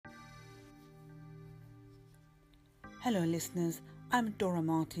Hello listeners, I'm Dora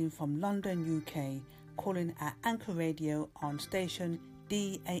Martin from London, UK, calling at Anchor Radio on station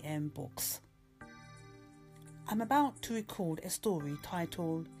DAM Books. I'm about to record a story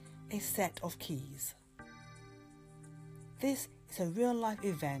titled A Set of Keys. This is a real-life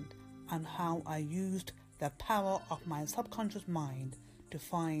event on how I used the power of my subconscious mind to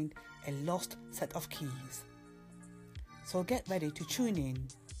find a lost set of keys. So get ready to tune in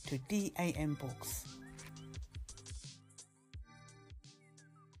to DAM Books.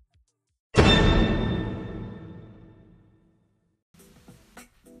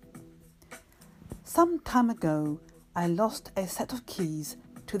 Some time ago, I lost a set of keys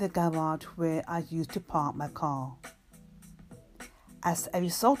to the garage where I used to park my car. As a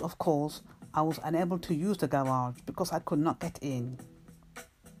result, of course, I was unable to use the garage because I could not get in.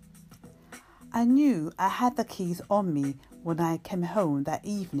 I knew I had the keys on me when I came home that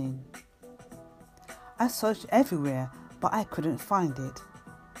evening. I searched everywhere, but I couldn't find it.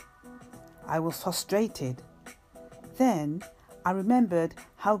 I was frustrated. Then I remembered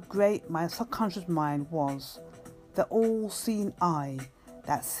how great my subconscious mind was, the all-seeing eye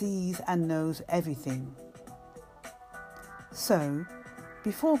that sees and knows everything. So,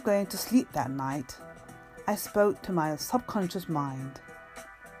 before going to sleep that night, I spoke to my subconscious mind.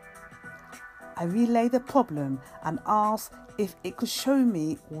 I relayed the problem and asked if it could show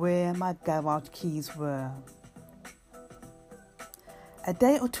me where my garage keys were. A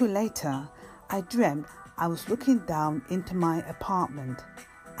day or two later, I dreamt I was looking down into my apartment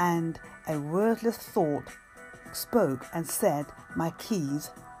and a wordless thought spoke and said my keys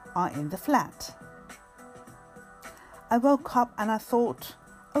are in the flat. I woke up and I thought,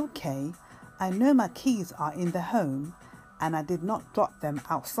 okay, I know my keys are in the home and I did not drop them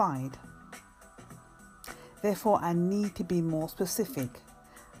outside. Therefore, I need to be more specific,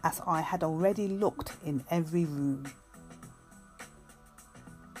 as I had already looked in every room.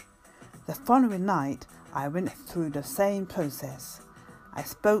 The following night, I went through the same process. I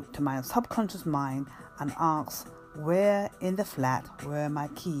spoke to my subconscious mind and asked where in the flat were my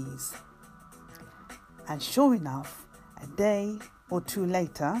keys. And sure enough, a day or two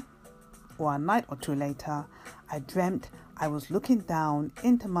later, or a night or two later, I dreamt I was looking down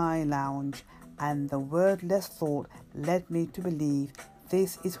into my lounge and the wordless thought led me to believe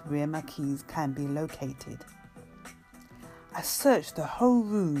this is where my keys can be located. I searched the whole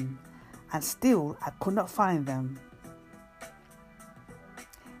room and still I could not find them.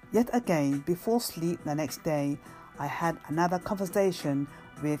 Yet again, before sleep the next day, I had another conversation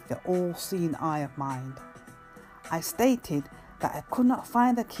with the all-seeing eye of mine. I stated that I could not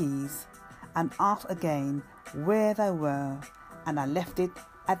find the keys and asked again where they were, and I left it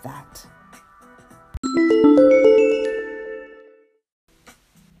at that.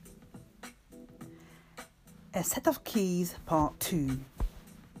 A Set of Keys Part 2.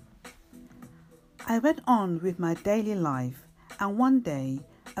 I went on with my daily life, and one day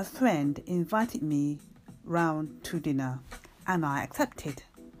a friend invited me round to dinner and I accepted.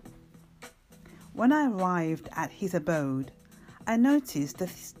 When I arrived at his abode, I noticed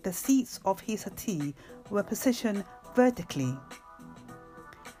the seats of his settee were positioned vertically.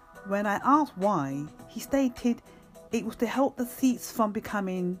 When I asked why, he stated it was to help the seats from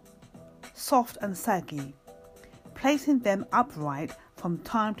becoming soft and saggy. Placing them upright from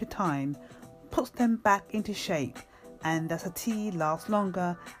time to time puts them back into shape, and the settee lasts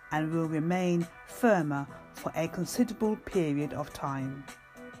longer and will remain firmer for a considerable period of time.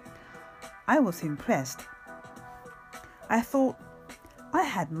 I was impressed. I thought, I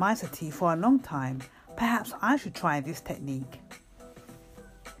had my settee for a long time. Perhaps I should try this technique.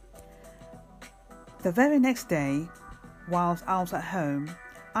 The very next day, whilst I was at home,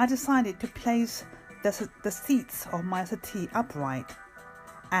 I decided to place the seats of my settee upright,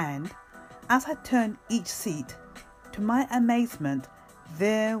 and as I turned each seat, to my amazement,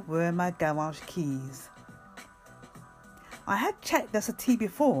 there were my garage keys. I had checked the settee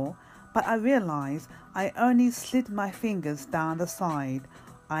before, but I realised I only slid my fingers down the side.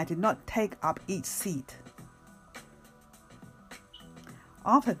 I did not take up each seat.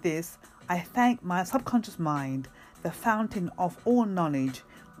 After this, I thanked my subconscious mind, the fountain of all knowledge,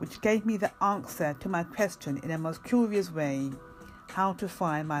 which gave me the answer to my question in a most curious way, how to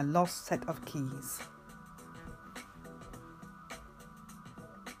find my lost set of keys.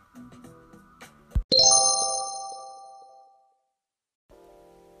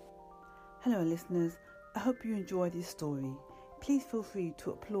 Hello listeners, I hope you enjoyed this story. Please feel free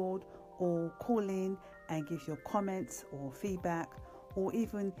to applaud or call in and give your comments or feedback, or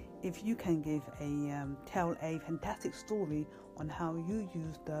even if you can tell a fantastic story on how you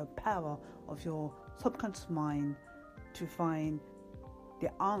use the power of your subconscious mind to find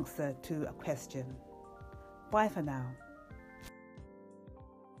the answer to a question. Bye for now.